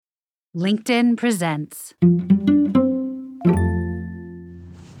LinkedIn presents.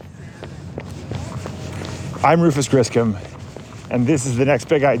 I'm Rufus Griscom, and this is The Next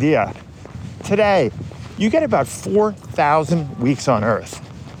Big Idea. Today, you get about 4,000 weeks on Earth.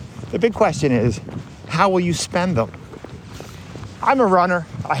 The big question is, how will you spend them? I'm a runner.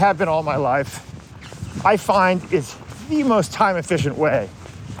 I have been all my life. I find it's the most time-efficient way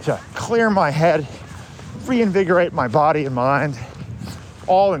to clear my head, reinvigorate my body and mind,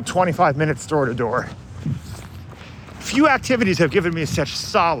 all in 25 minutes door to door. Few activities have given me such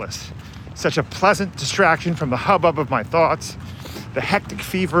solace, such a pleasant distraction from the hubbub of my thoughts, the hectic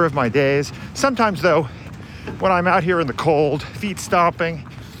fever of my days. Sometimes, though, when I'm out here in the cold, feet stomping,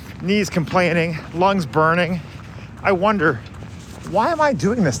 knees complaining, lungs burning, I wonder, why am I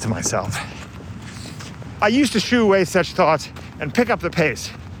doing this to myself? I used to shoo away such thoughts and pick up the pace,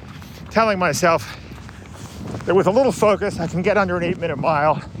 telling myself that with a little focus, I can get under an 8-minute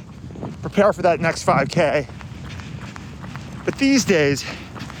mile, prepare for that next 5K. But these days,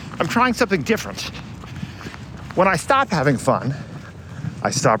 I'm trying something different. When I stop having fun,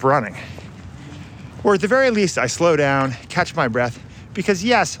 I stop running. Or at the very least, I slow down, catch my breath, because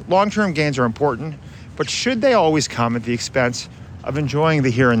yes, long-term gains are important, but should they always come at the expense of enjoying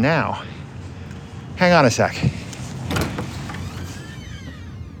the here and now? Hang on a sec.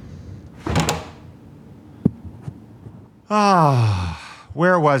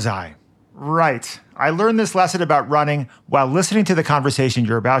 Where was I? Right. I learned this lesson about running while listening to the conversation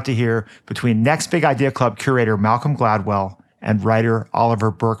you're about to hear between Next Big Idea Club curator Malcolm Gladwell and writer Oliver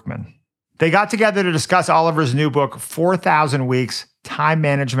Burkeman. They got together to discuss Oliver's new book, 4,000 Weeks, Time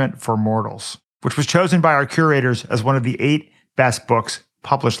Management for Mortals, which was chosen by our curators as one of the 8 best books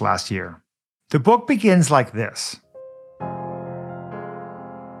published last year. The book begins like this.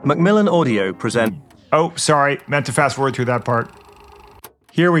 Macmillan Audio present. Oh, sorry, meant to fast forward through that part.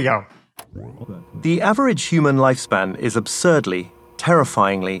 Here we go. The average human lifespan is absurdly,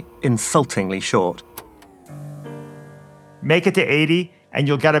 terrifyingly, insultingly short. Make it to 80, and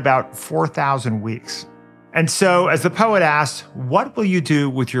you'll get about 4,000 weeks. And so, as the poet asked, what will you do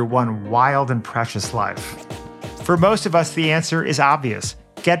with your one wild and precious life? For most of us, the answer is obvious.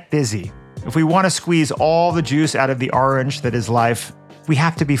 Get busy. If we want to squeeze all the juice out of the orange that is life, we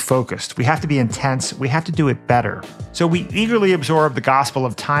have to be focused, we have to be intense, we have to do it better. So we eagerly absorb the gospel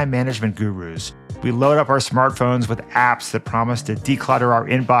of time management gurus. We load up our smartphones with apps that promise to declutter our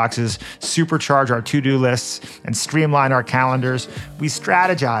inboxes, supercharge our to-do lists, and streamline our calendars. We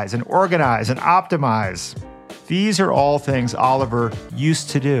strategize and organize and optimize. These are all things Oliver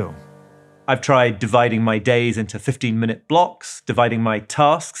used to do. I've tried dividing my days into 15-minute blocks, dividing my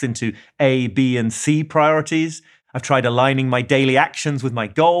tasks into A, B, and C priorities. I've tried aligning my daily actions with my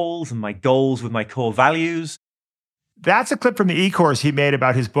goals and my goals with my core values. That's a clip from the e-course he made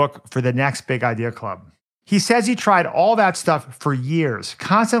about his book for the Next Big Idea Club. He says he tried all that stuff for years,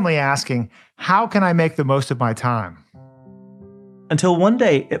 constantly asking, how can I make the most of my time? Until one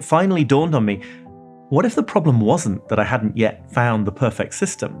day, it finally dawned on me, what if the problem wasn't that I hadn't yet found the perfect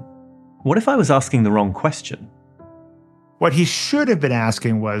system? What if I was asking the wrong question? What he should have been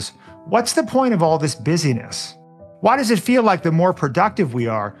asking was, what's the point of all this busyness? Why does it feel like the more productive we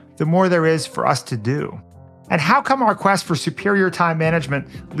are, the more there is for us to do? And how come our quest for superior time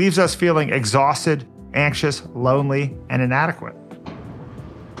management leaves us feeling exhausted, anxious, lonely, and inadequate?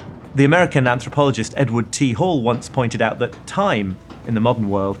 The American anthropologist Edward T. Hall once pointed out that time, in the modern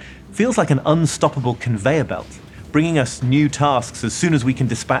world, feels like an unstoppable conveyor belt, bringing us new tasks as soon as we can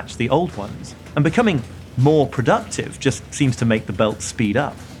dispatch the old ones. And becoming more productive just seems to make the belt speed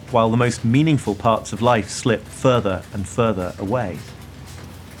up, while the most meaningful parts of life slip further and further away.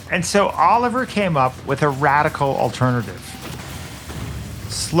 And so Oliver came up with a radical alternative.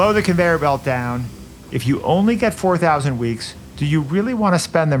 Slow the conveyor belt down. If you only get 4,000 weeks, do you really want to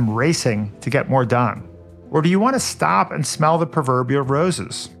spend them racing to get more done? Or do you want to stop and smell the proverbial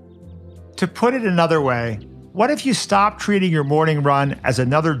roses? To put it another way, what if you stop treating your morning run as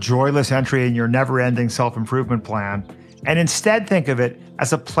another joyless entry in your never-ending self-improvement plan, and instead think of it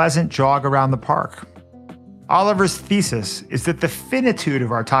as a pleasant jog around the park? Oliver's thesis is that the finitude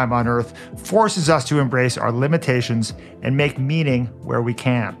of our time on Earth forces us to embrace our limitations and make meaning where we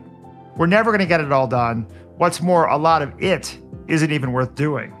can. We're never going to get it all done. What's more, a lot of it isn't even worth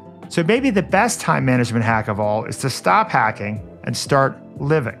doing. So maybe the best time management hack of all is to stop hacking and start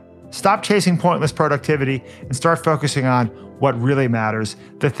living. Stop chasing pointless productivity and start focusing on what really matters,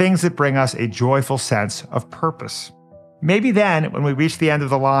 the things that bring us a joyful sense of purpose. Maybe then, when we reach the end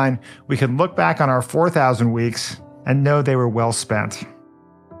of the line, we can look back on our 4,000 weeks and know they were well spent.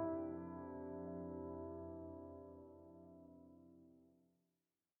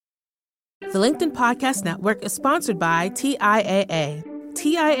 The LinkedIn Podcast Network is sponsored by TIAA.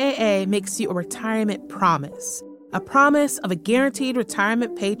 TIAA makes you a retirement promise, a promise of a guaranteed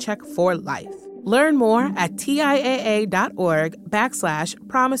retirement paycheck for life. Learn more at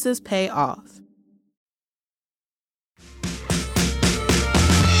TIAA.org/promisespayoff.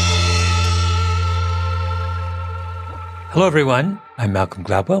 Hello, everyone. I'm Malcolm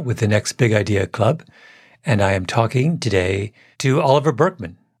Gladwell with the Next Big Idea Club, and I am talking today to Oliver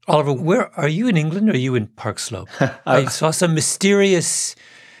Burkeman. Oliver, where are you in England or are you in Park Slope? I saw some mysterious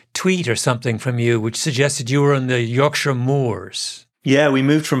tweet or something from you which suggested you were on the Yorkshire moors. Yeah, we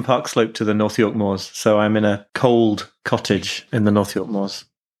moved from Park Slope to the North York Moors, so I'm in a cold cottage in the North York Moors.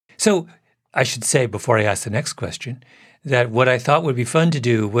 So I should say, before I ask the next question, that what I thought would be fun to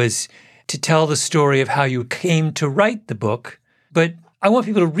do was to tell the story of how you came to write the book, but I want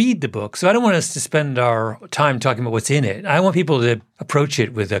people to read the book, so I don't want us to spend our time talking about what's in it. I want people to approach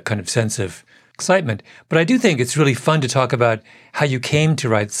it with a kind of sense of excitement. But I do think it's really fun to talk about how you came to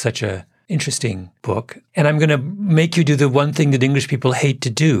write such a interesting book. And I'm going to make you do the one thing that English people hate to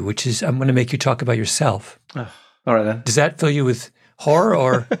do, which is I'm going to make you talk about yourself. Oh, all right, then. Does that fill you with horror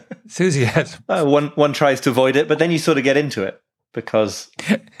or enthusiasm? One tries to avoid it, but then you sort of get into it because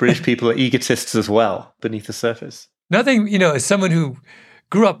British people are egotists as well beneath the surface. Nothing, as someone who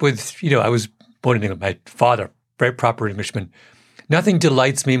grew up with, I was born in England, my father, very proper Englishman. Nothing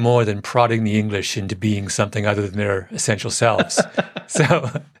delights me more than prodding the English into being something other than their essential selves. So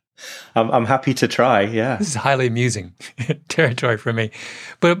I'm happy to try, yeah. This is highly amusing territory for me.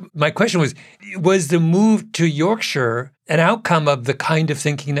 But my question was the move to Yorkshire an outcome of the kind of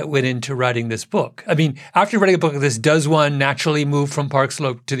thinking that went into writing this book? I mean, after writing a book like this, does one naturally move from Park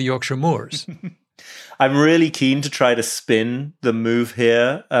Slope to the Yorkshire moors? I'm really keen to try to spin the move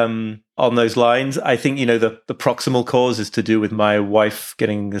here on those lines. I think, the proximal cause is to do with my wife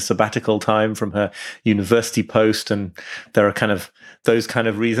getting a sabbatical time from her university post, and there are kind of those kind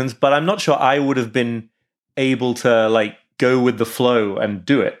of reasons. But I'm not sure I would have been able to go with the flow and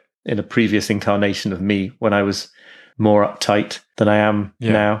do it in a previous incarnation of me when I was more uptight than I am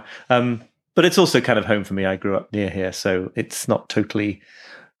now. But it's also kind of home for me. I grew up near here, so it's not totally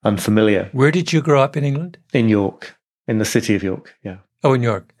unfamiliar. Where did you grow up in England? In York, in the city of York, yeah. Oh, in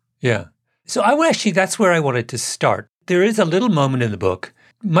York, yeah. So that's where I wanted to start. There is a little moment in the book,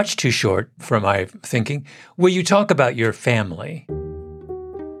 much too short for my thinking, where you talk about your family.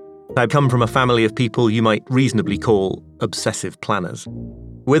 I come from a family of people you might reasonably call obsessive planners.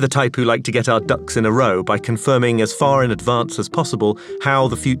 We're the type who like to get our ducks in a row by confirming as far in advance as possible how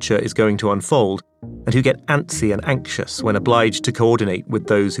the future is going to unfold, and who get antsy and anxious when obliged to coordinate with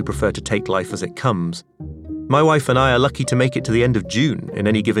those who prefer to take life as it comes. My wife and I are lucky to make it to the end of June in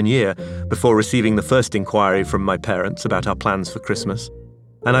any given year before receiving the first inquiry from my parents about our plans for Christmas.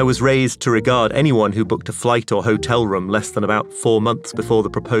 And I was raised to regard anyone who booked a flight or hotel room less than about 4 months before the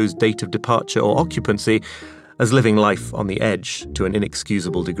proposed date of departure or occupancy as living life on the edge to an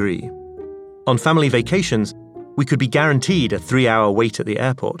inexcusable degree. On family vacations, we could be guaranteed a 3-hour wait at the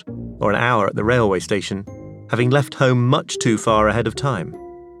airport or an hour at the railway station, having left home much too far ahead of time.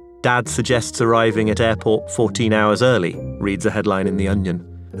 Dad suggests arriving at airport 14 hours early, reads a headline in The Onion,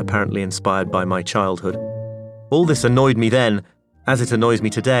 apparently inspired by my childhood. All this annoyed me then, as it annoys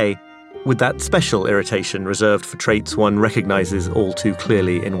me today, with that special irritation reserved for traits one recognizes all too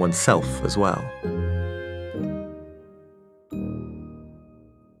clearly in oneself as well.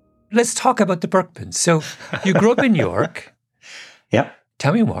 Let's talk about the Burkemans. So you grew up in York. Yeah.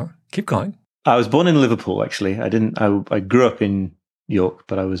 Tell me more. Keep going. I was born in Liverpool, actually. I grew up in York,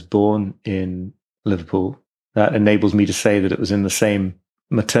 but I was born in Liverpool. That enables me to say that it was in the same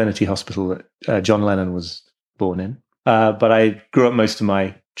maternity hospital that John Lennon was born in. But I grew up most of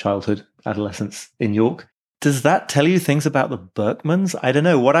my childhood, adolescence in York. Does that tell you things about the Burkemans? I don't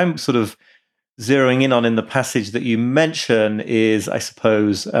know. What I'm sort of zeroing in on in the passage that you mention is, I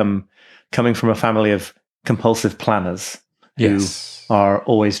suppose, coming from a family of compulsive planners who are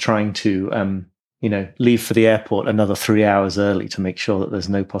always trying to, leave for the airport another 3 hours early to make sure that there's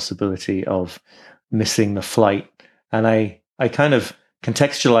no possibility of missing the flight. And I kind of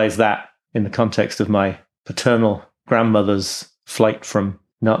contextualize that in the context of my paternal grandmother's flight from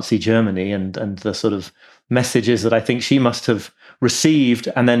Nazi Germany and the sort of messages that I think she must have received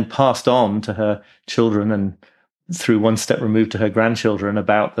and then passed on to her children and through one step removed to her grandchildren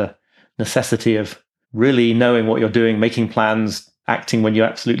about the necessity of really knowing what you're doing, making plans, acting when you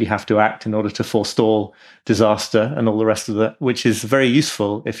absolutely have to act in order to forestall disaster and all the rest of that, which is very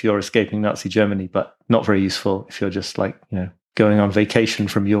useful if you're escaping Nazi Germany, but not very useful if you're just going on vacation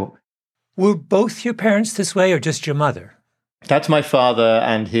from York. Were both your parents this way or just your mother? That's my father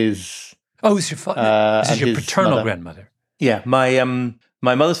and his Oh, this is your paternal grandmother. Yeah, my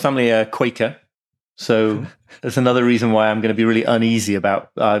mother's family are Quaker, so that's another reason why I'm going to be really uneasy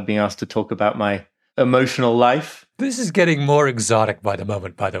about being asked to talk about my emotional life. This is getting more exotic by the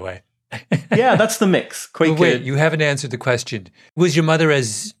moment, by the way. Yeah, that's the mix. Quaker. But wait, you haven't answered the question. Was your mother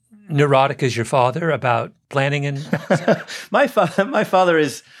as neurotic as your father about planning and... My father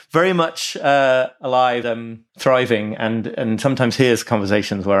is very much alive, thriving, and sometimes hears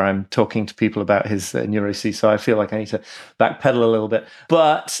conversations where I'm talking to people about his neuroses, so I feel like I need to backpedal a little bit.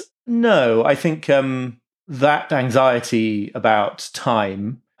 But no, I think that anxiety about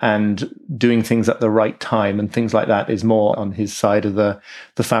time and doing things at the right time and things like that is more on his side of the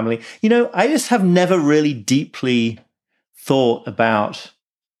family. I just have never really deeply thought about...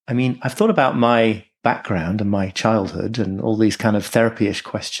 I've thought about my background and my childhood and all these kind of therapy-ish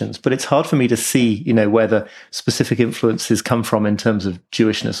questions, but it's hard for me to see, where the specific influences come from in terms of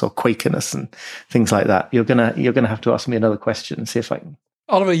Jewishness or Quakerness and things like that. You're gonna have to ask me another question and see if I can.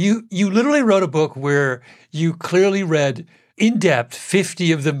 Oliver, you literally wrote a book where you clearly read in depth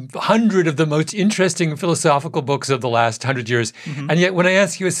 100 of the most interesting philosophical books of the last 100 years, and yet when I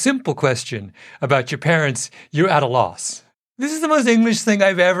ask you a simple question about your parents, you're at a loss. This is the most English thing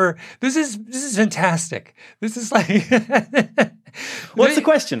I've ever. This is fantastic. This is like. What's the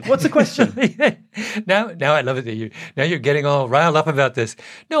question? Now I love it that you're getting all riled up about this.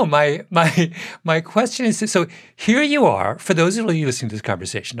 No, my question is, so here you are. For those of you listening to this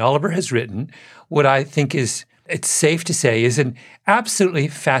conversation, Oliver has written what I think it's safe to say is an absolutely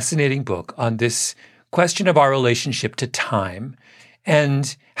fascinating book on this question of our relationship to time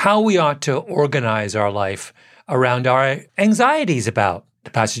and how we ought to organize our life around our anxieties about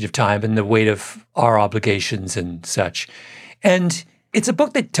the passage of time and the weight of our obligations and such. And it's a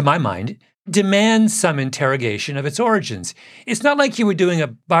book that, to my mind, demands some interrogation of its origins. It's not like you were doing a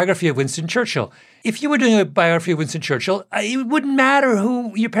biography of Winston Churchill. If you were doing a biography of Winston Churchill, it wouldn't matter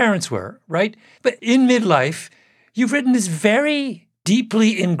who your parents were, right? But in midlife, you've written this very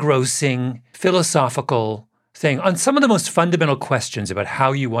deeply engrossing philosophical thing on some of the most fundamental questions about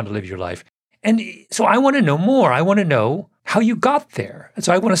how you want to live your life. And so I want to know more. I want to know how you got there. And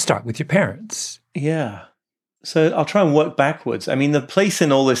so I want to start with your parents. Yeah. So I'll try and work backwards. The place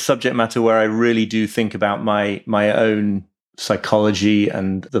in all this subject matter where I really do think about my own psychology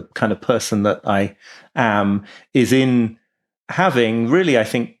and the kind of person that I am is in having really, I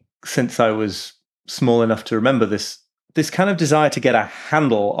think, since I was small enough to remember this kind of desire to get a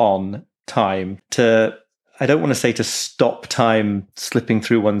handle on time, I don't want to say to stop time slipping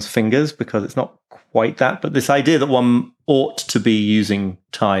through one's fingers because it's not quite that, but this idea that one ought to be using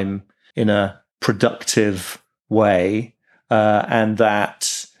time in a productive way, and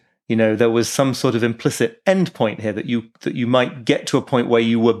that there was some sort of implicit endpoint here that you might get to a point where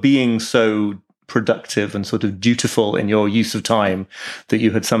you were being so productive and sort of dutiful in your use of time that you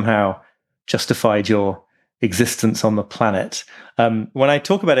had somehow justified your existence on the planet. When I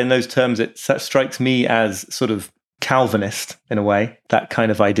talk about it in those terms, it strikes me as sort of Calvinist in a way, that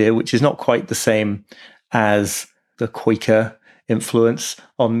kind of idea, which is not quite the same as the Quaker influence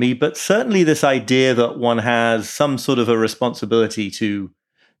on me, but certainly this idea that one has some sort of a responsibility to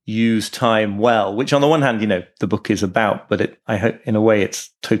use time well, which on the one hand, the book is about, but I hope in a way it's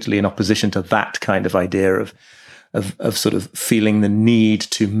totally in opposition to that kind of idea of sort of feeling the need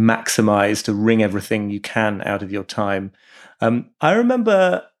to maximize, to wring everything you can out of your time. I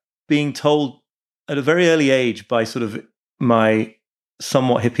remember being told at a very early age by sort of my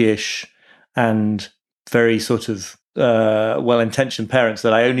somewhat hippie-ish and very sort of well-intentioned parents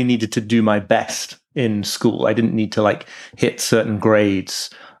that I only needed to do my best in school. I didn't need to hit certain grades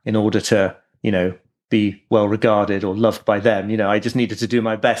in order to, be well-regarded or loved by them. I just needed to do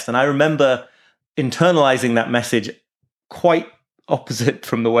my best. And I remember internalizing that message quite opposite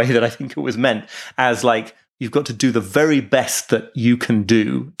from the way that I think it was meant, as you've got to do the very best that you can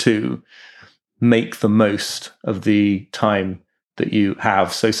do to make the most of the time that you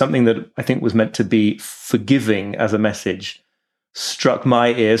have. So something that I think was meant to be forgiving as a message struck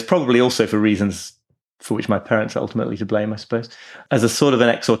my ears, probably also for reasons for which my parents are ultimately to blame, I suppose, as a sort of an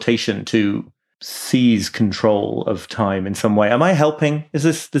exhortation to seize control of time in some way. Am I helping? Is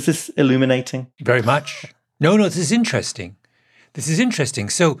this illuminating? Very much. No, this is interesting.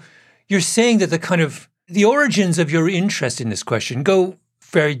 So you're saying that the origins of your interest in this question go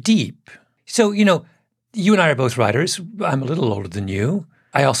very deep. So, you and I are both writers. I'm a little older than you.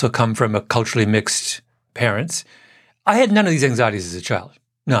 I also come from a culturally mixed parents. I had none of these anxieties as a child.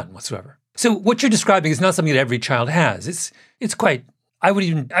 None whatsoever. So what you're describing is not something that every child has. It's quite,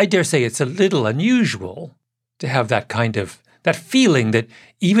 I dare say it's a little unusual to have that kind of that feeling that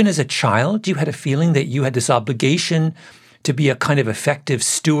even as a child, you had a feeling that you had this obligation to be a kind of effective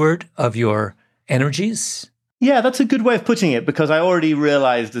steward of your energies? Yeah, that's a good way of putting it, because I already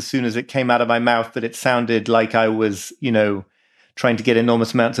realized as soon as it came out of my mouth that it sounded like I was, trying to get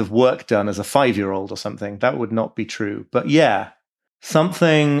enormous amounts of work done as a 5-year-old or something. That would not be true. But yeah,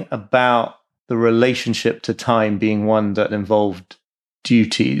 something about the relationship to time being one that involved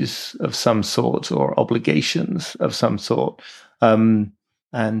duties of some sort or obligations of some sort. That's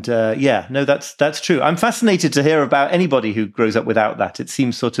true. I'm fascinated to hear about anybody who grows up without that. It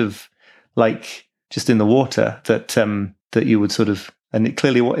seems sort of like just in the water that you would sort of, and it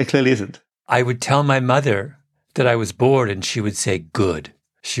clearly isn't. I would tell my mother that I was bored, and she would say, "Good."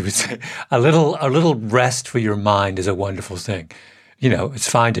 She would say, "A little rest for your mind is a wonderful thing. It's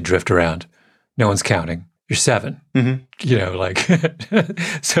fine to drift around. No one's counting. You're 7." Mm-hmm.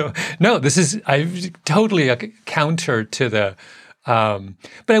 So no, I'm totally a counter to the.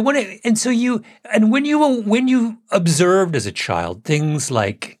 But I want to, and so when you observed as a child things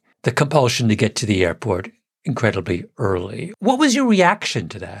like the compulsion to get to the airport incredibly early, what was your reaction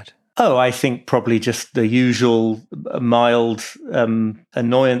to that? Oh, I think probably just the usual mild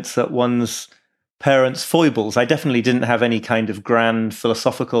annoyance at one's parents' foibles. I definitely didn't have any kind of grand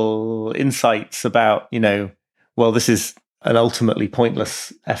philosophical insights about, this is an ultimately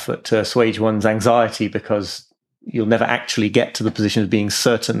pointless effort to assuage one's anxiety because you'll never actually get to the position of being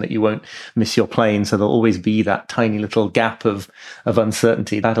certain that you won't miss your plane. So there'll always be that tiny little gap of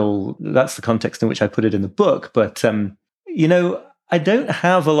uncertainty. That's the context in which I put it in the book. But, I don't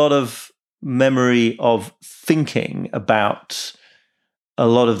have a lot of memory of thinking about a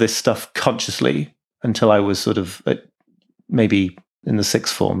lot of this stuff consciously until I was sort of maybe in the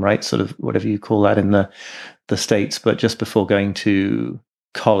 6th form, right? Sort of whatever you call that in the States, but just before going to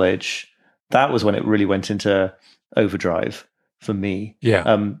college, that was when it really went into overdrive for me.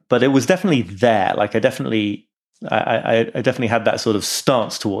 Yeah. But it was definitely there. Like I definitely had that sort of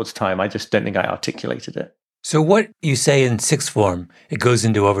stance towards time. I just don't think I articulated it. So what you say in 6th form, it goes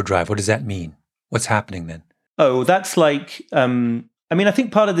into overdrive. What does that mean? What's happening then? Oh, that's like, I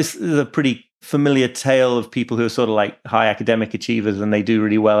think part of this is a pretty familiar tale of people who are sort of like high academic achievers and they do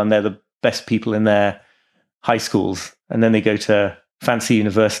really well and they're the best people in their high schools. And then they go to fancy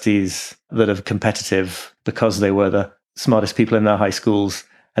universities that are competitive because they were the smartest people in their high schools.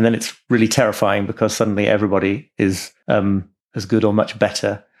 And then it's really terrifying because suddenly everybody is as good or much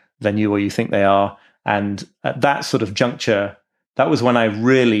better than you or you think they are. And at that sort of juncture, that was when I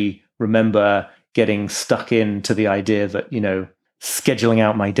really remember getting stuck into the idea that, scheduling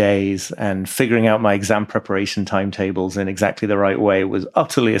out my days and figuring out my exam preparation timetables in exactly the right way was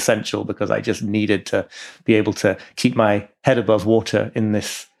utterly essential because I just needed to be able to keep my head above water in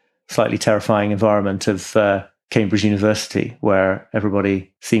this slightly terrifying environment of Cambridge University, where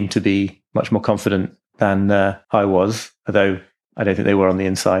everybody seemed to be much more confident than I was, although I don't think they were on the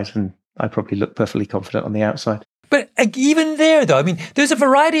inside, and I probably looked perfectly confident on the outside. But even there, though, there's a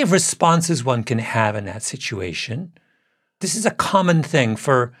variety of responses one can have in that situation. This is a common thing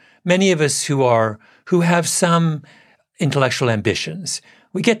for many of us who have some intellectual ambitions.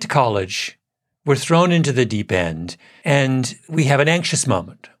 We get to college, we're thrown into the deep end, and we have an anxious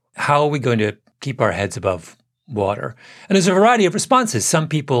moment. How are we going to keep our heads above water? And there's a variety of responses. Some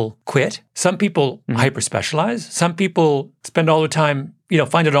people quit. Some people hyper-specialize. Some people spend all their time,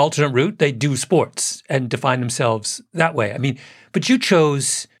 find an alternate route. They do sports and define themselves that way. But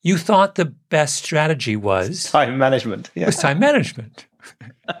you thought the best strategy was time management. Yeah. Was time management.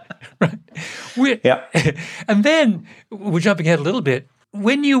 Right. Yeah. And then we're jumping ahead a little bit.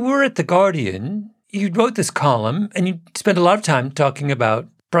 When you were at The Guardian, you wrote this column and you spent a lot of time talking about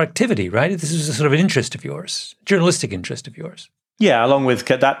productivity, right? This was a sort of an interest of yours, journalistic interest of yours. Yeah, along with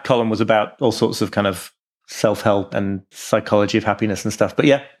that column was about all sorts of kind of self-help and psychology of happiness and stuff. But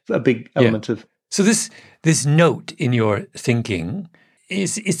yeah, a big element of... So this note in your thinking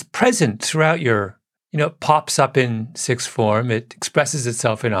is present throughout your, it pops up in 6th form. It expresses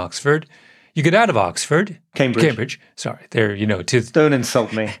itself in Oxford. You get out of Oxford. Cambridge. Sorry, there, Don't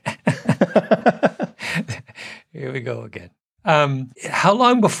insult me. Here we go again. How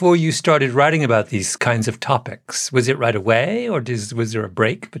long before you started writing about these kinds of topics? Was it right away, or was there a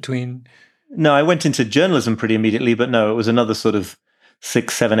break between? No, I went into journalism pretty immediately, but no, it was another sort of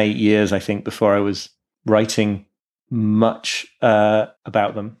 6, 7, 8 years, I think, before I was writing much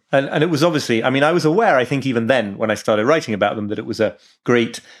about them. And it was obviously, I was aware, I think even then, when I started writing about them, that it was a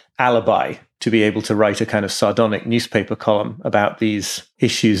great alibi to be able to write a kind of sardonic newspaper column about these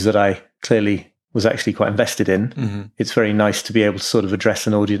issues that I clearly was actually quite invested in. Mm-hmm. It's very nice to be able to sort of address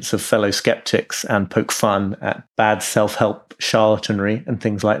an audience of fellow skeptics and poke fun at bad self-help charlatanry and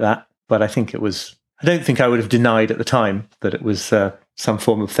things like that. But I don't think I would have denied at the time that it was some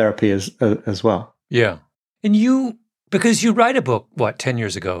form of therapy as well. Yeah. And because you write a book, 10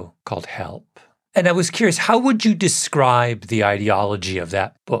 years ago called Help. And I was curious, how would you describe the ideology of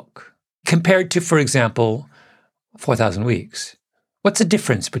that book compared to, for example, 4,000 Weeks? What's the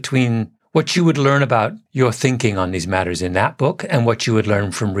difference between what you would learn about your thinking on these matters in that book and what you would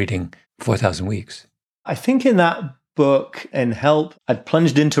learn from reading 4,000 Weeks? I think in that book and Help, I'd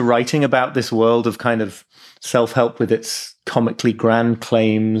plunged into writing about this world of kind of self-help with its comically grand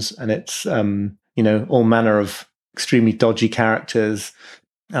claims and its, all manner of extremely dodgy characters.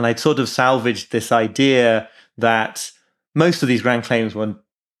 And I'd sort of salvaged this idea that most of these grand claims were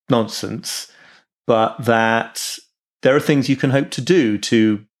nonsense, but that there are things you can hope to do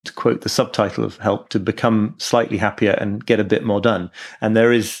to quote the subtitle of Help, to become slightly happier and get a bit more done. And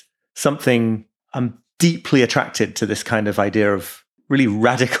there is something, I'm deeply attracted to this kind of idea of really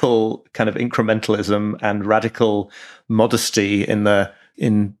radical kind of incrementalism and radical modesty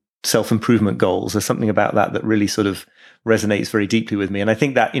in self-improvement goals. There's something about that really sort of resonates very deeply with me. And I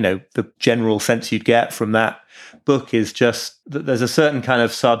think that, the general sense you'd get from that book is just that there's a certain kind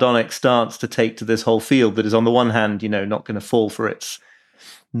of sardonic stance to take to this whole field that is on the one hand, not going to fall for its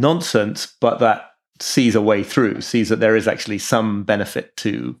nonsense, but that sees a way through, sees that there is actually some benefit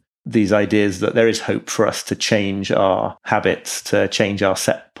to these ideas, that there is hope for us to change our habits, to change our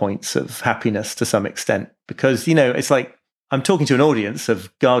set points of happiness to some extent. Because, it's like I'm talking to an audience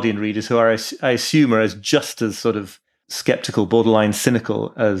of Guardian readers who I assume are just as sort of skeptical, borderline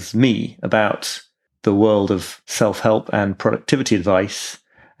cynical as me about the world of self-help and productivity advice.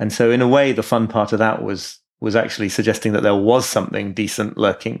 And so in a way, the fun part of that was actually suggesting that there was something decent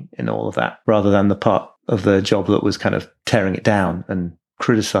lurking in all of that, rather than the part of the job that was kind of tearing it down and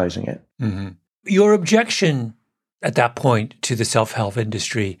criticizing it. Mm-hmm. Your objection at that point to the self-help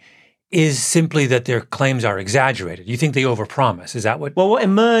industry is simply that their claims are exaggerated. You think they overpromise. Is that what? Well, what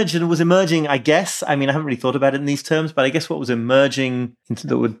emerged and was emerging, I guess, I haven't really thought about it in these terms, but I guess what was emerging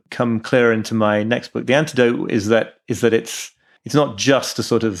that would come clearer into my next book, The Antidote, is that it's not just a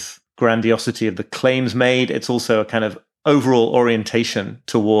sort of grandiosity of the claims made. It's also a kind of overall orientation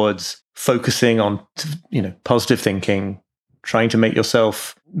towards focusing on, positive thinking, trying to make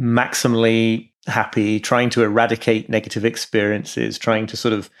yourself maximally happy, trying to eradicate negative experiences, trying to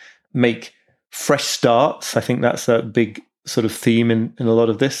sort of make fresh starts. I think that's a big sort of theme in a lot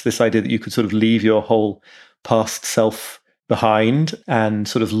of this idea that you could sort of leave your whole past self behind and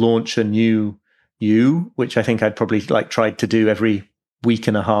sort of launch a new you, which I think I'd probably tried to do every week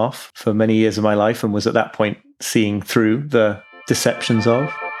and a half for many years of my life, and was at that point seeing through the deceptions of.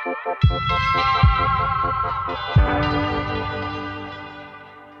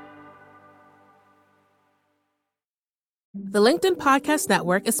 The LinkedIn Podcast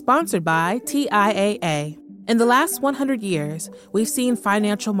Network is sponsored by TIAA. In the last 100 years, we've seen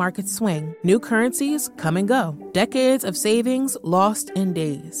financial markets swing, new currencies come and go, decades of savings lost in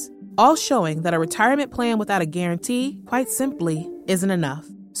days, all showing that a retirement plan without a guarantee, quite simply, isn't enough.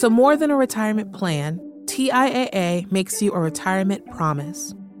 So more than a retirement plan, TIAA makes you a retirement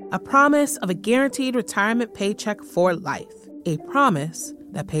promise. A promise of a guaranteed retirement paycheck for life. A promise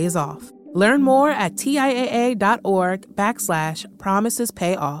that pays off. Learn more at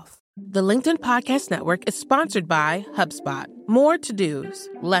TIAA.org/promisespayoff. The LinkedIn Podcast Network is sponsored by HubSpot. More to-dos,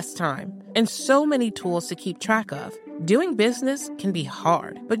 less time, and so many tools to keep track of. Doing business can be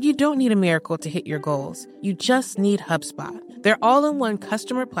hard, but you don't need a miracle to hit your goals. You just need HubSpot. Their all-in-one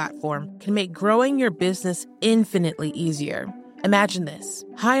customer platform can make growing your business infinitely easier. Imagine this: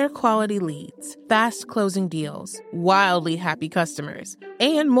 higher quality leads, fast closing deals, wildly happy customers,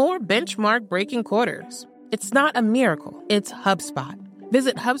 and more benchmark breaking quarters. It's not a miracle, it's HubSpot.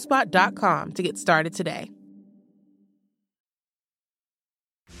 Visit HubSpot.com to get started today.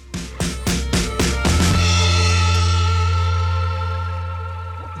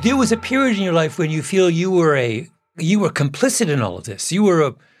 There was a period in your life when you feel you were complicit in all of this. You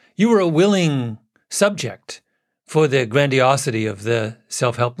were a willing subject for the grandiosity of the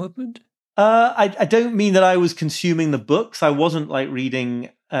self-help movement? I don't mean that I was consuming the books. I wasn't reading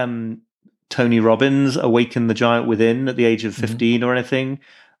Tony Robbins' Awaken the Giant Within at the age of 15 or anything.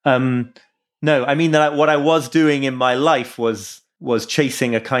 No, I mean that what I was doing in my life was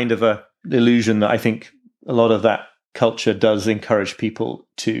chasing a kind of a illusion that I think a lot of that culture does encourage people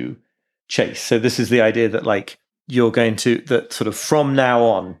to chase. So this is the idea that that sort of from now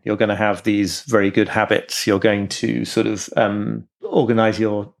on, you're going to have these very good habits. You're going to sort of organize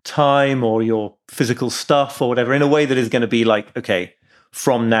your time or your physical stuff or whatever in a way that is going to be like, okay,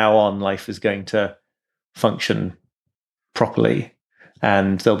 from now on, life is going to function properly.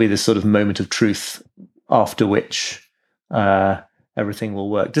 And there'll be this sort of moment of truth after which everything will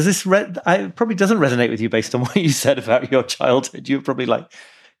work. Does this it probably doesn't resonate with you based on what you said about your childhood? You're probably like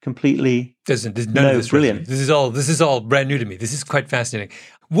completely There's none of this brilliant. This is all brand new to me. This is quite fascinating.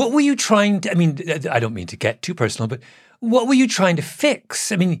 What were you trying to, I mean, I don't mean to get too personal, but what were you trying to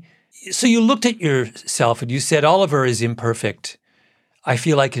fix? I mean, so you looked at yourself and you said, Oliver is imperfect. I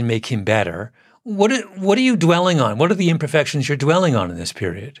feel I can make him better. What are you dwelling on? What are the imperfections you're dwelling on in this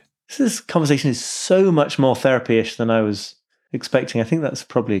period? This conversation is so much more therapy-ish than I was expecting. I think that's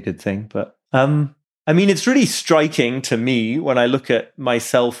probably a good thing. But I mean, it's really striking to me when I look at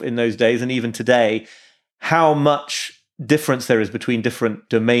myself in those days and even today, how much difference there is between different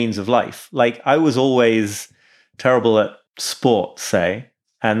domains of life. Like I was always terrible at sport, say,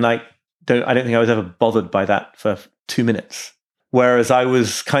 and I don't think I was ever bothered by that for 2 minutes. Whereas I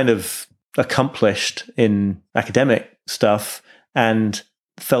was kind of accomplished in academic stuff and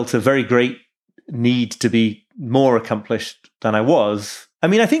felt a very great need to be more accomplished than I was. I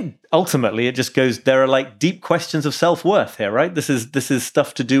mean, I think ultimately it just goes, there are like deep questions of self-worth here, right? This is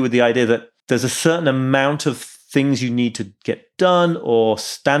stuff to do with the idea that there's a certain amount of things you need to get done or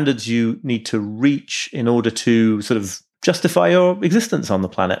standards you need to reach in order to sort of justify your existence on the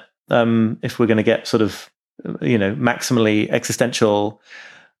planet. If we're going to get sort of, maximally existential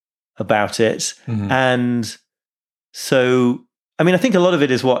about it. Mm-hmm. And so, I mean, I think a lot of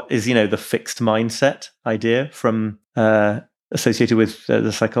it is what is, the fixed mindset idea from associated with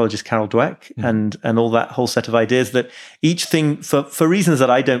the psychologist Carol Dweck and all that whole set of ideas that each thing, for reasons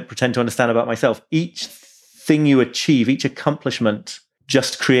that I don't pretend to understand about myself, each thing you achieve, each accomplishment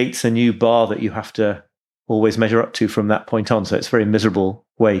just creates a new bar that you have to always measure up to from that point on. So it's a very miserable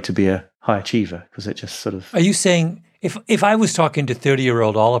way to be a high achiever because it just sort of... Are you saying, if I was talking to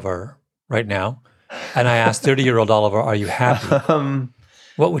 30-year-old Oliver right now, and I asked 30-year-old Oliver, are you happy?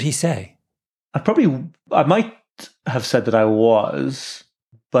 What would he say? I might have said that I was,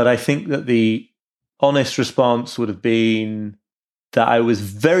 but I think that the honest response would have been that I was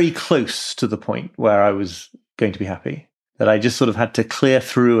very close to the point where I was going to be happy, that I just sort of had to clear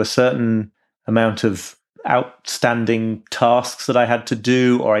through a certain amount of outstanding tasks that I had to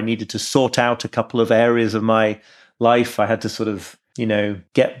do, or I needed to sort out a couple of areas of my life. I had to sort of,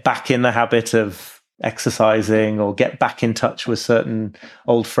 get back in the habit of exercising or get back in touch with certain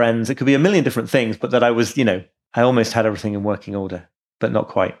old friends. It could be a million different things, but that I was, I almost had everything in working order, but not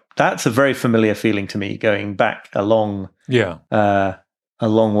quite. That's a very familiar feeling to me, going back a long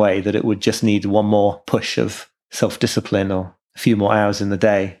way, that it would just need one more push of self-discipline or a few more hours in the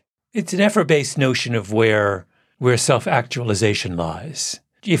day. It's an effort-based notion of where self-actualization lies.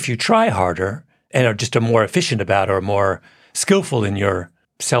 If you try harder and are just more efficient about it or more skillful in your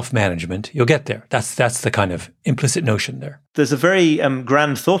self-management, you'll get there. That's the kind of implicit notion there. There's a very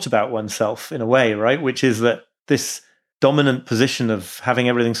grand thought about oneself in a way, right? Which is that this dominant position of having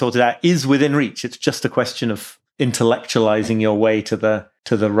everything sorted out is within reach. It's just a question of intellectualizing your way to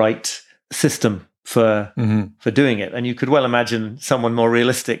the right system for doing it. And you could well imagine someone more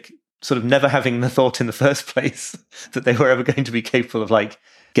realistic sort of never having the thought in the first place that they were ever going to be capable of like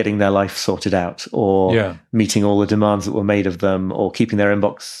getting their life sorted out or meeting all the demands that were made of them or keeping their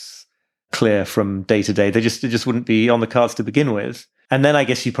inbox clear from day to day. They just wouldn't be on the cards to begin with. And then I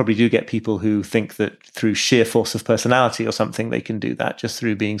guess you probably do get people who think that through sheer force of personality or something, they can do that just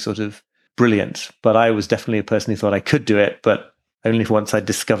through being sort of brilliant. But I was definitely a person who thought I could do it, but only once I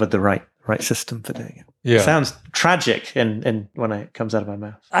discovered the right system for doing it. Yeah. It sounds tragic and when it comes out of my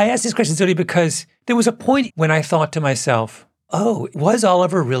mouth. I asked this question solely because there was a point when I thought to myself, oh, was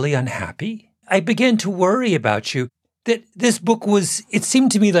Oliver really unhappy? I began to worry about you, that this book it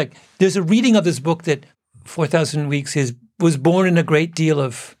seemed to me like there's a reading of this book that 4,000 Weeks was born in out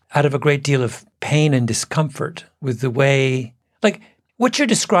of a great deal of pain and discomfort with the way, like what you're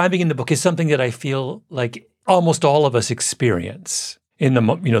describing in the book is something that I feel like almost all of us experience in the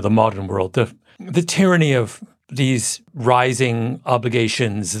modern world, the tyranny of these rising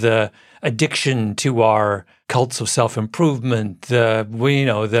obligations, the addiction to our cults of self-improvement,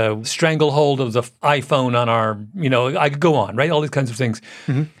 the stranglehold of the iPhone on our, I could go on, right? All these kinds of things.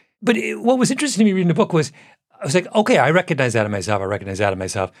 Mm-hmm. But what was interesting to me reading the book was, I was like, okay, I recognize that in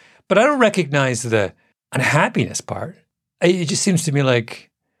myself, but I don't recognize the unhappiness part. It just seems to me like,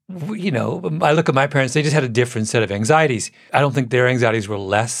 I look at my parents, they just had a different set of anxieties. I don't think their anxieties were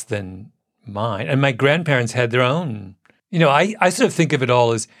less than mine. And my grandparents had their own. I sort of think of it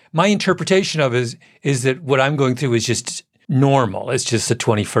all as, my interpretation of it is that what I'm going through is just normal. It's just a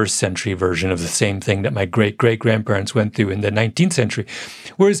 21st century version of the same thing that my great-great-grandparents went through in the 19th century.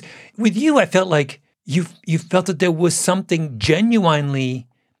 Whereas with you, I felt like you felt that there was something genuinely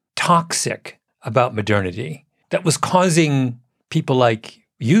toxic about modernity that was causing people like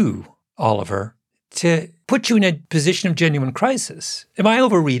you, Oliver, to put you in a position of genuine crisis. Am I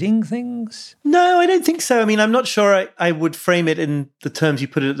overreading things? No, I don't think so. I mean, I'm not sure I would frame it in the terms you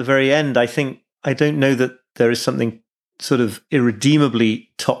put it at the very end. I don't know that there is something sort of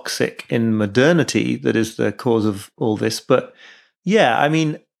irredeemably toxic in modernity that is the cause of all this. But yeah, I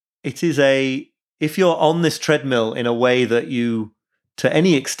mean, it is if you're on this treadmill in a way that you, to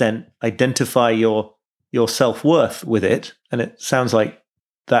any extent, identify your self-worth with it, and it sounds like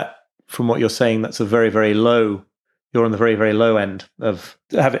that from what you're saying, that's a very, very low, you're on the very, very low end of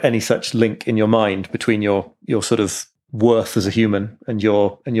have any such link in your mind between your sort of worth as a human and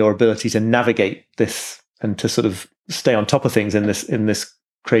your ability to navigate this and to sort of stay on top of things in this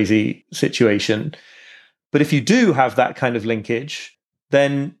crazy situation. But if you do have that kind of linkage,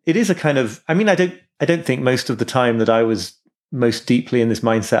 then it is a kind of, I mean, I don't think most of the time that I was most deeply in this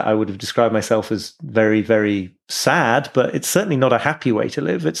mindset, I would have described myself as very, very sad, but it's certainly not a happy way to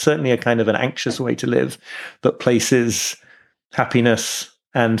live. It's certainly a kind of an anxious way to live that places happiness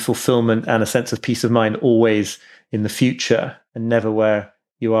and fulfillment and a sense of peace of mind always in the future and never where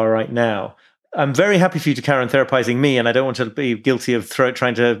you are right now. I'm very happy for you to carry on therapizing me, and I don't want to be guilty of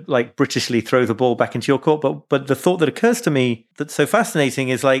trying to like Britishly throw the ball back into your court. But the thought that occurs to me that's so fascinating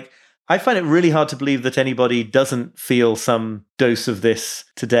is like, I find it really hard to believe that anybody doesn't feel some dose of this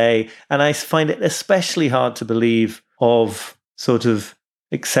today. And I find it especially hard to believe of sort of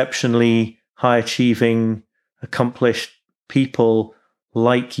exceptionally high achieving, accomplished people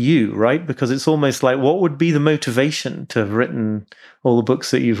like you, right? Because it's almost like, what would be the motivation to have written all the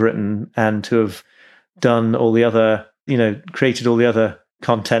books that you've written and to have done all the other, created all the other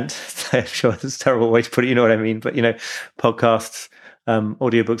content? I'm sure that's a terrible way to put it, you know what I mean? But, podcasts,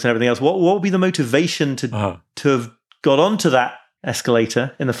 audiobooks and everything else. What would be the motivation to have got onto that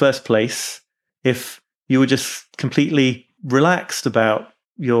escalator in the first place if you were just completely relaxed about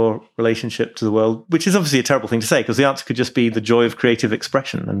your relationship to the world, which is obviously a terrible thing to say because the answer could just be the joy of creative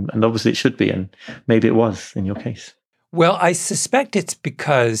expression. And obviously it should be. And maybe it was in your case. Well, I suspect it's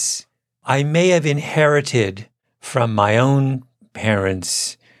because I may have inherited from my own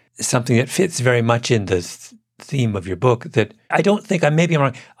parents something that fits very much in the theme of your book that I don't think, maybe I'm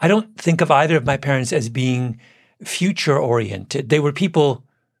wrong, I don't think of either of my parents as being future-oriented. They were people,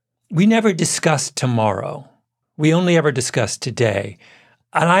 we never discussed tomorrow. We only ever discussed today.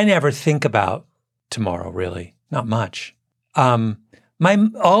 And I never think about tomorrow, really, not much.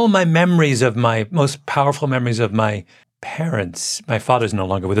 All my memories of my most powerful memories of my parents, my father's no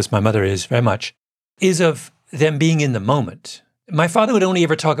longer with us, my mother is very much, is of them being in the moment. My father would only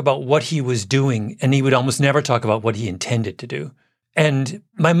ever talk about what he was doing, and he would almost never talk about what he intended to do. And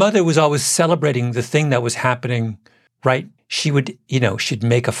my mother was always celebrating the thing that was happening, right? She would, she'd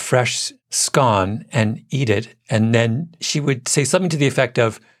make a fresh scone and eat it. And then she would say something to the effect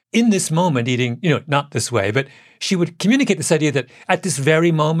of, in this moment, eating, not this way, but she would communicate this idea that at this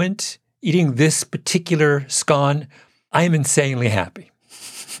very moment, eating this particular scone, I am insanely happy.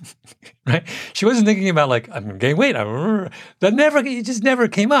 Right? She wasn't thinking about like, I'm gaining weight. It just never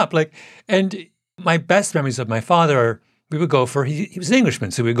came up. And my best memories of my father, we would go he was an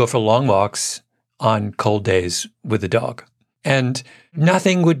Englishman, so we'd go for long walks on cold days with the dog. And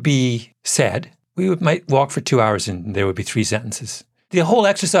nothing would be said. We might walk for 2 hours and there would be 3 sentences. The whole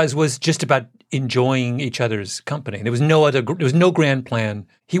exercise was just about enjoying each other's company. There was no grand plan.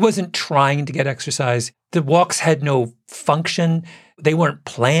 He wasn't trying to get exercise. The walks had no function. They weren't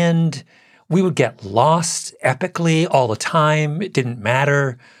planned. We would get lost epically all the time. It didn't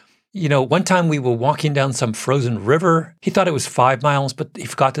matter. One time we were walking down some frozen river. He thought it was 5 miles, but he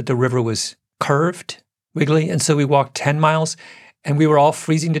forgot that the river was curved, wiggly. And so we walked 10 miles and we were all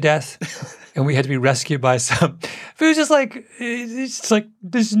freezing to death and we had to be rescued by some. But it was just like,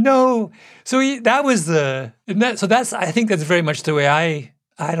 there's no. So I think that's very much the way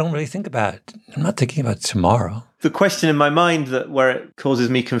I don't really think about it. I'm not thinking about tomorrow. The question in my mind where it causes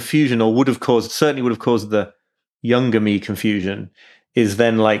me confusion or certainly would have caused the younger me confusion is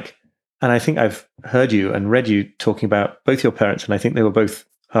then like, and I think I've heard you and read you talking about both your parents, and I think they were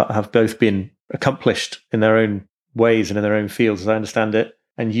have both been accomplished in their own ways and in their own fields, as I understand it.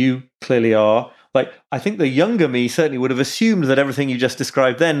 And you clearly are. Like, I think the younger me certainly would have assumed that everything you just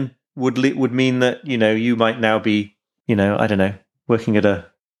described then would mean that, you might now be, I don't know, working at a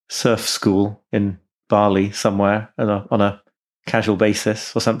surf school in Bali somewhere on a casual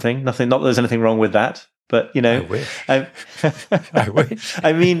basis or something. Not that there's anything wrong with that. But, I wish. I wish.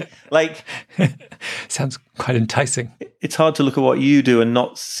 I mean, like... Sounds quite enticing. It's hard to look at what you do and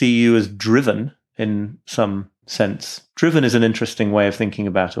not see you as driven in some sense. Driven is an interesting way of thinking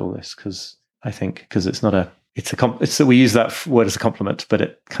about all this, because it's not a... we use that word as a compliment, but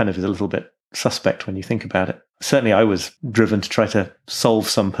it kind of is a little bit suspect when you think about it. Certainly I was driven to try to solve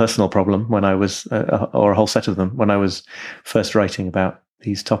some personal problem when I was, or a whole set of them, when I was first writing about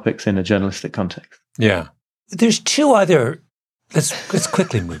these topics in a journalistic context. Yeah. There's two other... Let's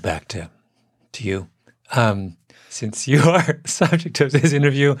quickly move back to you. Since you are the subject of this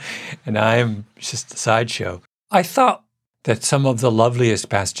interview and I'm just a sideshow, I thought that some of the loveliest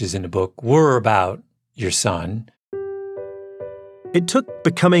passages in the book were about your son. It took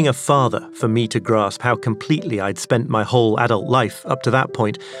becoming a father for me to grasp how completely I'd spent my whole adult life up to that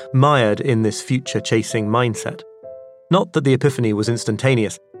point mired in this future-chasing mindset. Not that the epiphany was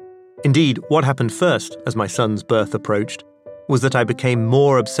instantaneous. Indeed, what happened first, as my son's birth approached, was that I became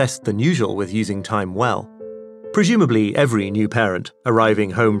more obsessed than usual with using time well. Presumably, every new parent,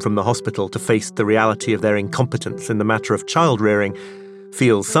 arriving home from the hospital to face the reality of their incompetence in the matter of child-rearing,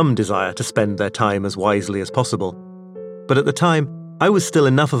 feels some desire to spend their time as wisely as possible. But at the time, I was still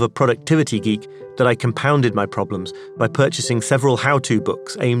enough of a productivity geek that I compounded my problems by purchasing several how-to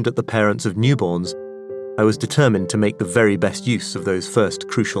books aimed at the parents of newborns. I was determined to make the very best use of those first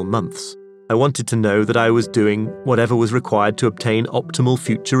crucial months. I wanted to know that I was doing whatever was required to obtain optimal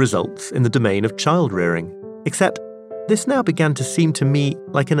future results in the domain of child-rearing. Except, this now began to seem to me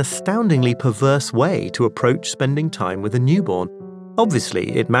like an astoundingly perverse way to approach spending time with a newborn.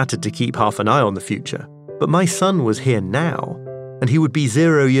 Obviously, it mattered to keep half an eye on the future, but my son was here now, and he would be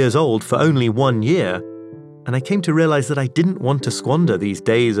 0 years old for only 1 year, and I came to realize that I didn't want to squander these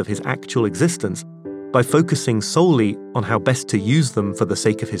days of his actual existence by focusing solely on how best to use them for the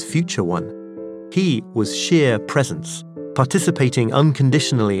sake of his future one. He was sheer presence, participating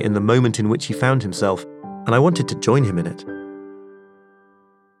unconditionally in the moment in which he found himself, and I wanted to join him in it.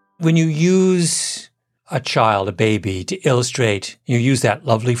 When you use a child, a baby, to illustrate, you use that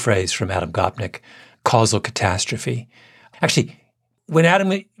lovely phrase from Adam Gopnik, causal catastrophe. Actually, when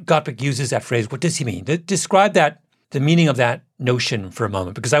Adam Gopnik uses that phrase, what does he mean? Describe the meaning of that notion for a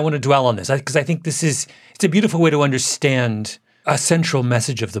moment, because I want to dwell on this, because I think it's a beautiful way to understand a central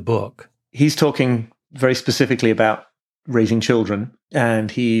message of the book. He's talking very specifically about raising children, and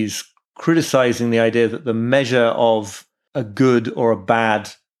he's criticizing the idea that the measure of a good or a bad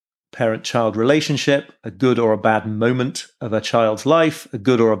parent-child relationship, a good or a bad moment of a child's life, a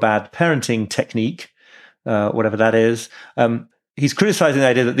good or a bad parenting technique, whatever that is, he's criticizing the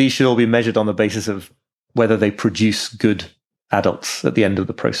idea that these should all be measured on the basis of whether they produce good adults at the end of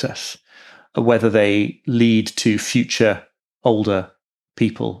the process, whether they lead to future older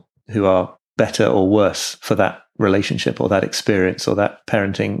people who are better or worse for that relationship or that experience or that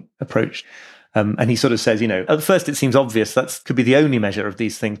parenting approach. And he sort of says, at first it seems obvious that could be the only measure of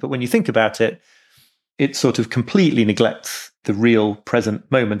these things, but when you think about it, it sort of completely neglects the real present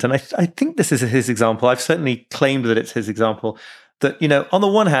moment. And I think this is his example. I've certainly claimed that it's his example, that, on the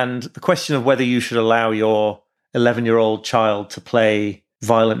one hand, the question of whether you should allow your 11-year-old child to play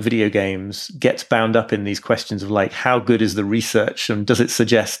violent video games gets bound up in these questions of like, how good is the research, and does it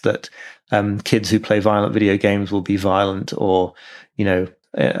suggest that kids who play violent video games will be violent or,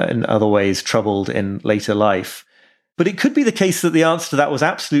 in other ways troubled in later life? But it could be the case that the answer to that was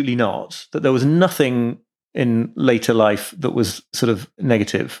absolutely not, that there was nothing in later life that was sort of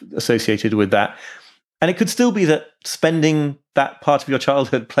negative associated with that. And it could still be that spending that part of your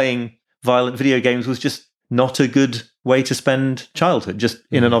childhood playing violent video games was just not a good way to spend childhood, just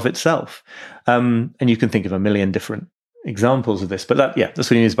in and of itself. And you can think of a million different examples of this. But that's what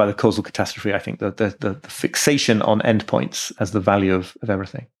he means by the causal catastrophe, I think, the fixation on endpoints as the value of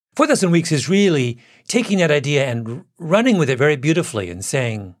everything. 4,000 Weeks is really taking that idea and running with it very beautifully and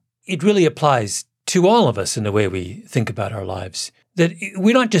saying it really applies to all of us in the way we think about our lives. That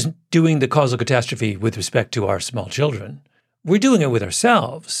we're not just doing the causal catastrophe with respect to our small children. We're doing it with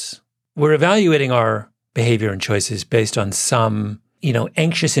ourselves. We're evaluating our behavior and choices based on some,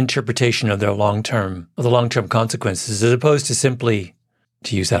 anxious interpretation of the long-term consequences, as opposed to simply,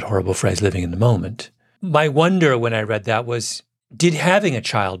 to use that horrible phrase, living in the moment. My wonder when I read that was, did having a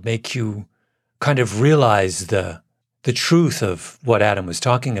child make you kind of realize the truth of what Adam was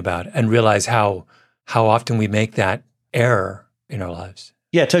talking about and realize how often we make that error in our lives?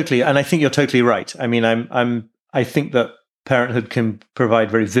 Yeah, totally. And I think you're totally right. I mean, I think that parenthood can provide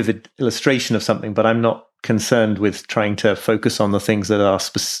very vivid illustration of something, but I'm not concerned with trying to focus on the things that are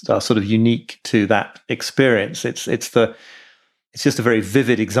sort of unique to that experience. It's the it's just a very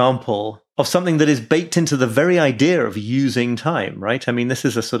vivid example of something that is baked into the very idea of using time, right? I mean, this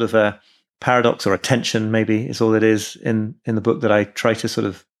is a sort of a paradox or a tension, maybe, is all it is in the book that I try to sort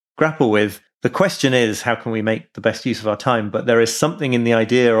of grapple with. The question is, how can we make the best use of our time? But there is something in the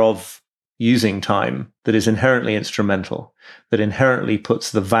idea of using time that is inherently instrumental, that inherently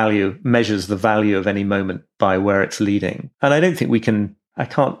measures the value of any moment by where it's leading. And I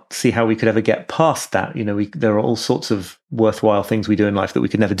can't see how we could ever get past that. There are all sorts of worthwhile things we do in life that we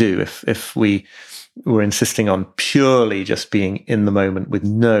could never do if we were insisting on purely just being in the moment with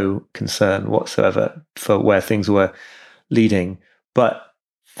no concern whatsoever for where things were leading. But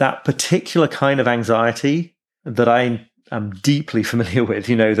that particular kind of anxiety that I am deeply familiar with,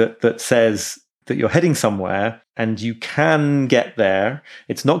 that says that you're heading somewhere and you can get there.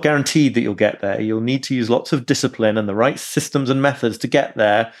 It's not guaranteed that you'll get there. You'll need to use lots of discipline and the right systems and methods to get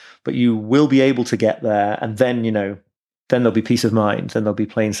there, but you will be able to get there. And then, then there'll be peace of mind, then there'll be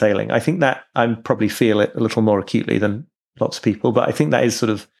plain sailing. I think that I probably feel it a little more acutely than lots of people, but I think that is sort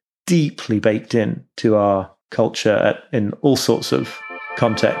of deeply baked in to our culture in all sorts of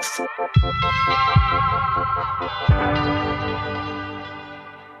contexts.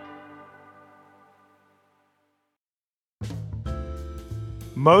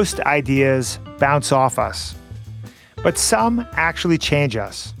 Most ideas bounce off us, but some actually change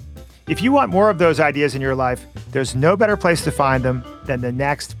us. If you want more of those ideas in your life, there's no better place to find them than the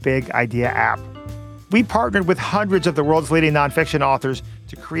Next Big Idea app. We partnered with hundreds of the world's leading nonfiction authors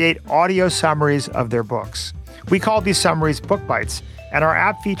to create audio summaries of their books. We call these summaries Book Bites, and our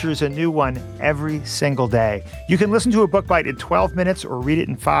app features a new one every single day. You can listen to a book bite in 12 minutes or read it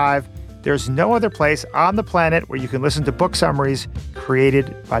in 5. There's no other place on the planet where you can listen to book summaries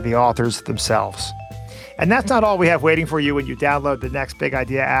created by the authors themselves. And that's not all we have waiting for you when you download the Next Big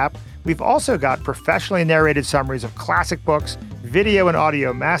Idea app. We've also got professionally narrated summaries of classic books, video and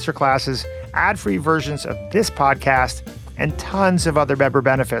audio masterclasses, ad-free versions of this podcast, and tons of other member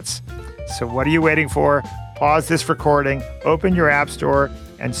benefits. So what are you waiting for? Pause this recording, open your app store,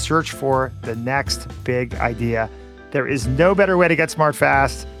 and search for the Next Big Idea. There is no better way to get smart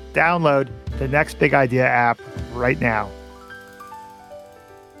fast. Download the Next Big Idea app right now.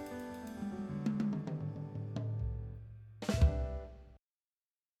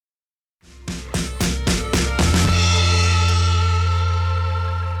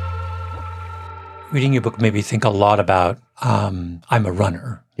 Reading your book made me think a lot about, I'm a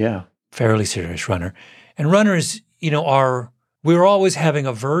runner. Yeah. Fairly serious runner. And runners, we're always having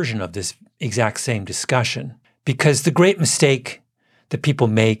a version of this exact same discussion, because the great mistake that people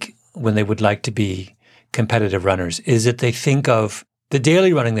make when they would like to be competitive runners is that they think of the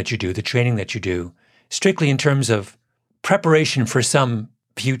daily running that you do, the training that you do, strictly in terms of preparation for some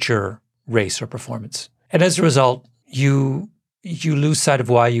future race or performance. And as a result, you lose sight of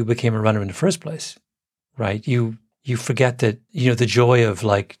why you became a runner in the first place, right? You forget that, the joy of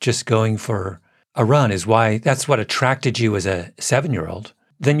just going for a run is why that's what attracted you as a 7-year-old.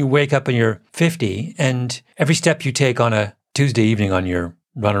 Then you wake up and you're 50, and every step you take on a Tuesday evening on your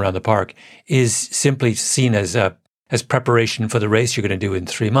run around the park is simply seen as preparation for the race you're going to do in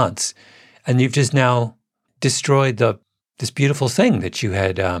 3 months. And you've just now destroyed this beautiful thing that you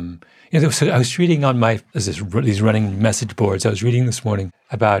had. I was reading on these running message boards. I was reading this morning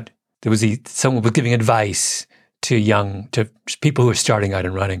about someone was giving advice to people who are starting out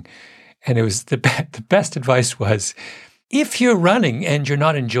in running, and it was the best advice was, if you're running and you're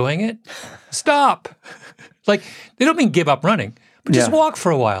not enjoying it, stop. They don't mean give up running, but just walk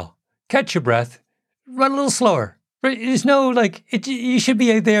for a while, catch your breath, run a little slower. Right? There's no you should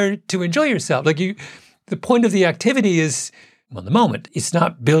be there to enjoy yourself. The point of the activity is, the moment. It's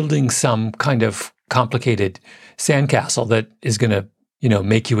not building some kind of complicated sandcastle that is going to,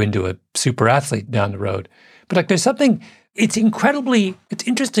 make you into a super athlete down the road. But there's something, it's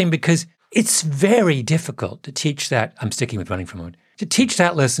interesting because it's very difficult to teach that. I'm sticking with running for a moment, to teach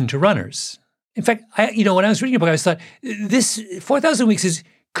that lesson to runners. In fact, when I was reading your book, I thought this 4,000 weeks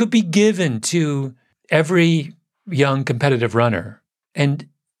could be given to every young competitive runner. And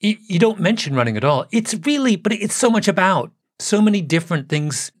you don't mention running at all. But it's so much about so many different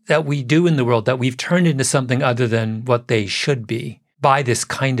things that we do in the world that we've turned into something other than what they should be by this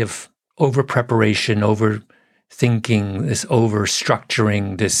kind of over-preparation, over-thinking, this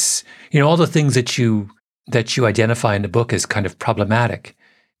over-structuring, this, all the things that you identify in the book as kind of problematic.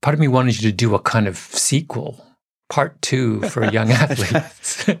 Part of me wanted you to do a kind of sequel, part 2 for young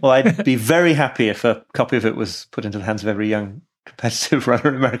athletes. Well, I'd be very happy if a copy of it was put into the hands of every young competitive runner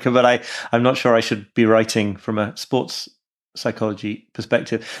in America, but I'm not sure I should be writing from a sports psychology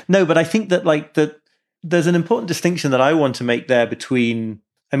perspective. No, but I think that there's an important distinction that I want to make there between,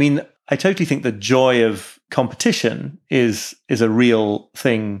 I mean, I totally think the joy of competition is a real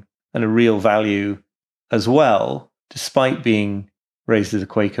thing and a real value as well, despite being raised as a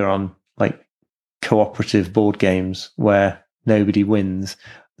Quaker on like cooperative board games where nobody wins.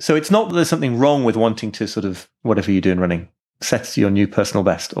 So it's not that there's something wrong with wanting to sort of, whatever you do in running, set your new personal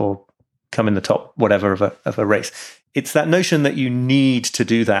best or come in the top, whatever of a race. It's that notion that you need to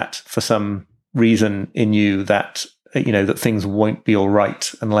do that for some reason in you, that, you know, that things won't be all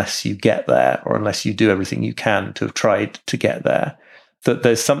right unless you get there, or unless you do everything you can to have tried to get there. That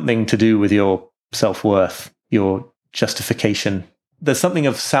there's something to do with your self-worth, your justification. There's something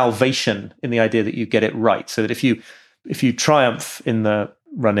of salvation in the idea that you get it right. So that if you triumph in the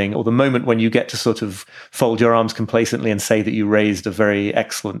running, or the moment when you get to sort of fold your arms complacently and say that you raised a very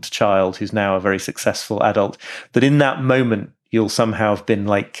excellent child who's now a very successful adult, that in that moment you'll somehow have been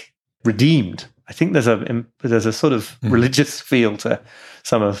like redeemed. I think there's a sort of religious feel to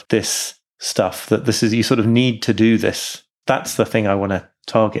some of this stuff, that this is, you sort of need to do this. That's the thing I want to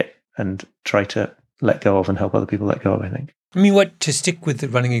target and try to let go of and help other people let go of, I think. I mean, to stick with the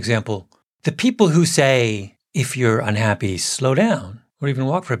running example, the people who say, if you're unhappy, slow down or even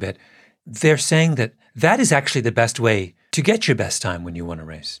walk for a bit, they're saying that is actually the best way to get your best time when you want to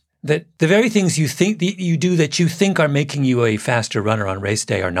race. That the very things you think that you do that you think are making you a faster runner on race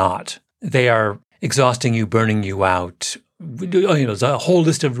day are not. They are exhausting you, burning you out. You know, there's a whole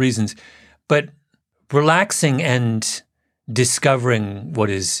list of reasons. But relaxing and discovering what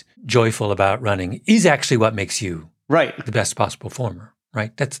is joyful about running is actually what makes you the best possible performer,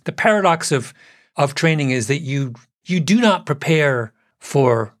 right? That's the paradox of training, is that you do not prepare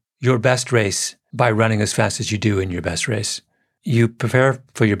for your best race by running as fast as you do in your best race. You prepare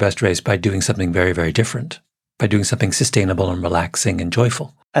for your best race by doing something very, very different, by doing something sustainable and relaxing and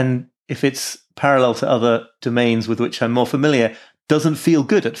joyful. And if it's parallel to other domains with which I'm more familiar, doesn't feel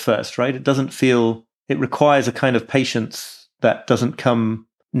good at first, right? It requires a kind of patience that doesn't come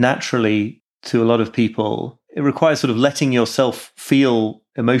naturally to a lot of people. It requires sort of letting yourself feel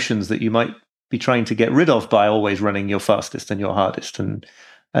emotions that you might be trying to get rid of by always running your fastest and your hardest and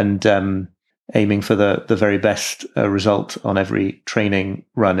aiming for the very best result on every training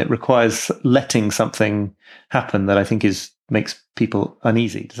run. It requires letting something happen that I think makes people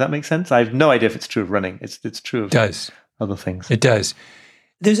uneasy. Does that make sense? I have no idea if it's true of running. It's true of other things. It does.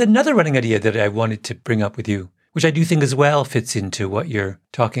 There's another running idea that I wanted to bring up with you, which I do think as well fits into what you're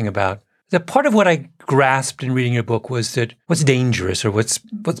talking about. That part of what I grasped in reading your book was that what's dangerous or what's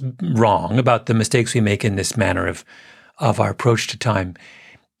wrong about the mistakes we make in this manner of our approach to time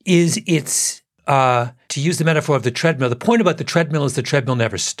is it's, to use the metaphor of the treadmill, the point about the treadmill is the treadmill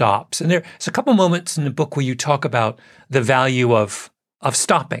never stops. And there's a couple moments in the book where you talk about the value of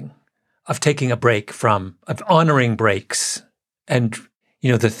stopping, of taking a break of honoring breaks. And,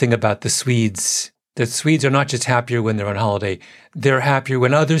 you know, the thing about the Swedes are not just happier when they're on holiday, they're happier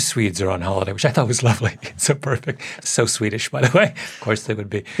when other Swedes are on holiday, which I thought was lovely. It's so perfect. So Swedish, by the way. Of course they would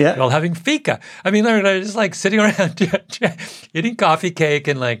be. Yeah. They're all having fika. I mean, they're just like sitting around eating coffee cake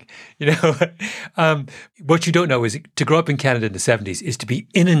and like, you know. What you don't know is to grow up in Canada in the 70s is to be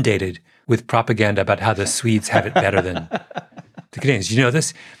inundated with propaganda about how the Swedes have it better than the Canadians. You know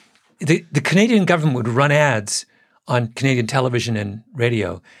this? The Canadian government would run ads on Canadian television and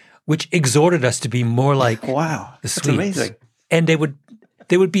radio which exhorted us to be more like the Swedes. That's amazing. And they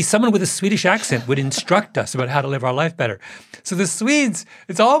would be someone with a Swedish accent would instruct us about how to live our life better. So the Swedes,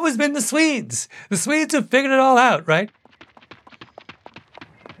 it's always been the Swedes. The Swedes have figured it all out, right?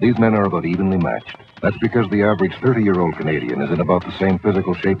 These men are about evenly matched. That's because the average 30-year-old Canadian is in about the same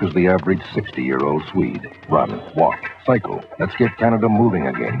physical shape as the average 60-year-old Swede. Run, walk, cycle. Let's get Canada moving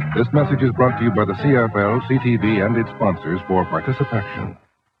again. This message is brought to you by the CFL, CTV, and its sponsors for participation.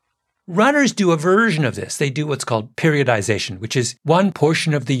 Runners do a version of this. They do what's called periodization, which is one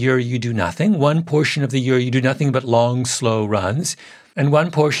portion of the year you do nothing, one portion of the year you do nothing but long, slow runs, and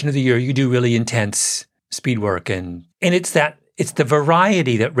one portion of the year you do really intense speed work. And it's the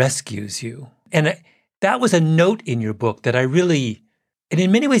variety that rescues you. And that was a note in your book that and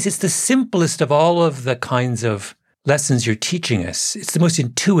in many ways, it's the simplest of all of the kinds of lessons you're teaching us. It's the most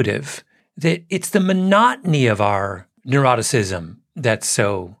intuitive. It's the monotony of our neuroticism that's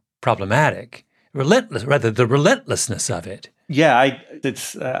so problematic. The relentlessness of it. Yeah,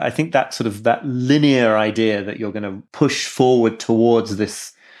 I think that sort of that linear idea that you're going to push forward towards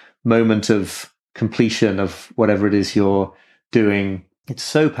this moment of completion of whatever it is you're doing, it's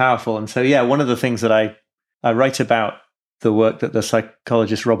so powerful. And so, yeah, one of the things that I write about the work that the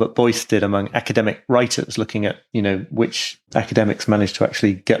psychologist Robert Boyce did among academic writers, looking at, which academics managed to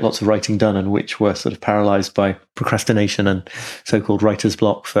actually get lots of writing done and which were sort of paralyzed by procrastination and so-called writer's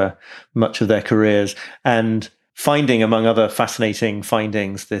block for much of their careers. And finding, among other fascinating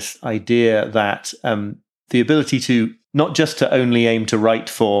findings, this idea that the ability to not just to only aim to write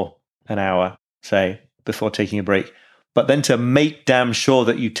for an hour, say, before taking a break, but then to make damn sure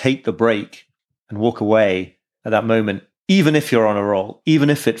that you take the break and walk away at that moment, even if you're on a roll, even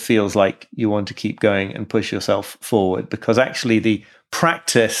if it feels like you want to keep going and push yourself forward, because actually the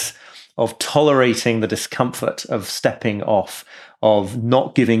practice of tolerating the discomfort of stepping off, of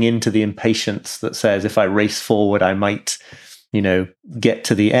not giving in to the impatience that says, if I race forward, I might, get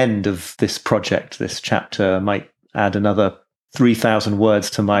to the end of this project, this chapter, I might add another 3,000 words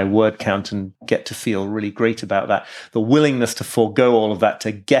to my word count and get to feel really great about that. The willingness to forego all of that,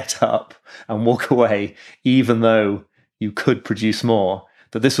 to get up and walk away, even though you could produce more,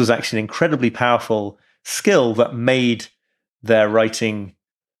 that this was actually an incredibly powerful skill that made their writing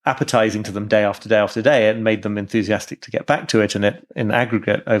appetizing to them day after day after day. It made them enthusiastic to get back to it. And it, in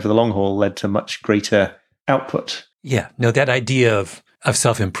aggregate, over the long haul, led to much greater output. Yeah, no, that idea of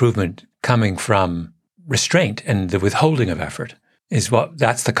self-improvement coming from restraint and the withholding of effort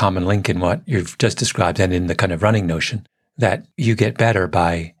that's the common link in what you've just described and in the kind of running notion, that you get better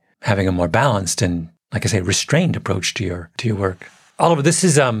by having a more balanced and, like I say, restrained approach to your work. Oliver, this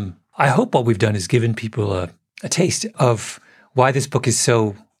is, I hope what we've done is given people a taste of why this book is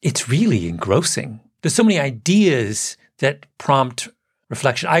it's really engrossing. There's so many ideas that prompt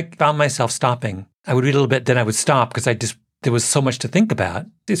reflection. I found myself stopping. I would read a little bit, then I would stop because there was so much to think about.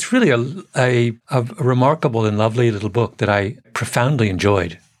 It's really a remarkable and lovely little book that I profoundly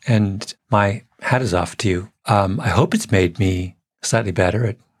enjoyed. And my hat is off to you. I hope it's made me slightly better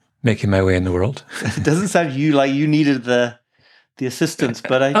at making my way in the world. It doesn't sound like you needed the assistance,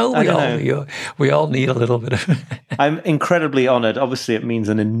 but I don't know. We all need a little bit of I'm incredibly honored. Obviously, it means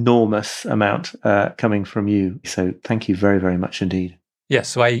an enormous amount coming from you. So thank you very, very much indeed. Yes.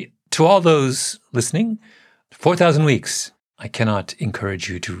 So to all those listening, 4,000 Weeks, I cannot encourage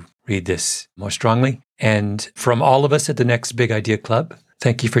you to read this more strongly. And from all of us at the Next Big Idea Club,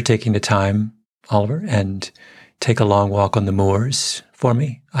 thank you for taking the time, Oliver, and take a long walk on the moors for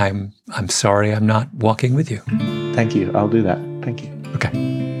me. I'm sorry I'm not walking with you. Thank you. I'll do that. Thank you.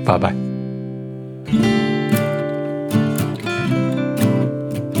 Okay. Bye-bye.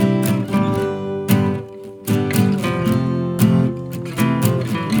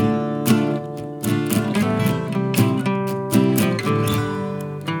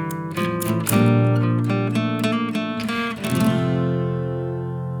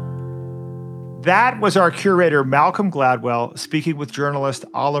 That was our curator, Malcolm Gladwell, speaking with journalist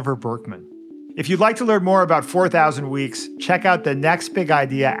Oliver Burkeman. If you'd like to learn more about 4,000 Weeks, check out the Next Big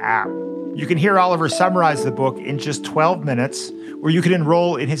Idea app. You can hear Oliver summarize the book in just 12 minutes, or you can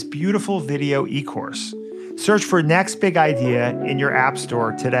enroll in his beautiful video e-course. Search for Next Big Idea in your app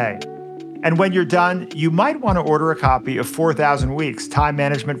store today. And when you're done, you might want to order a copy of 4,000 Weeks, Time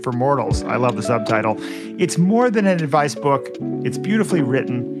Management for Mortals. I love the subtitle. It's more than an advice book. It's beautifully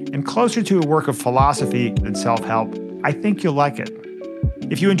written and closer to a work of philosophy than self-help. I think you'll like it.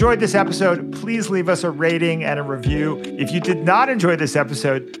 If you enjoyed this episode, please leave us a rating and a review. If you did not enjoy this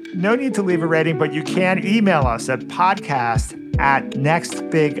episode, no need to leave a rating, but you can email us at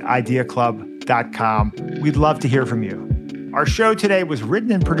podcast@nextbigideaclub.com. We'd love to hear from you. Our show today was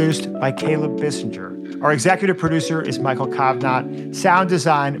written and produced by Caleb Bissinger. Our executive producer is Michael Kovnat. Sound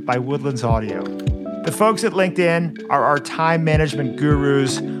design by Woodlands Audio. The folks at LinkedIn are our time management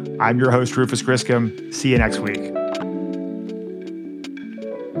gurus. I'm your host, Rufus Griscom. See you next week.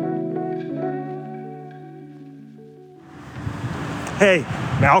 Hey,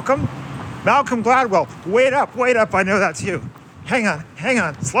 Malcolm? Malcolm Gladwell, wait up. I know that's you. Hang on.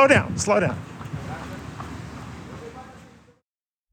 Slow down.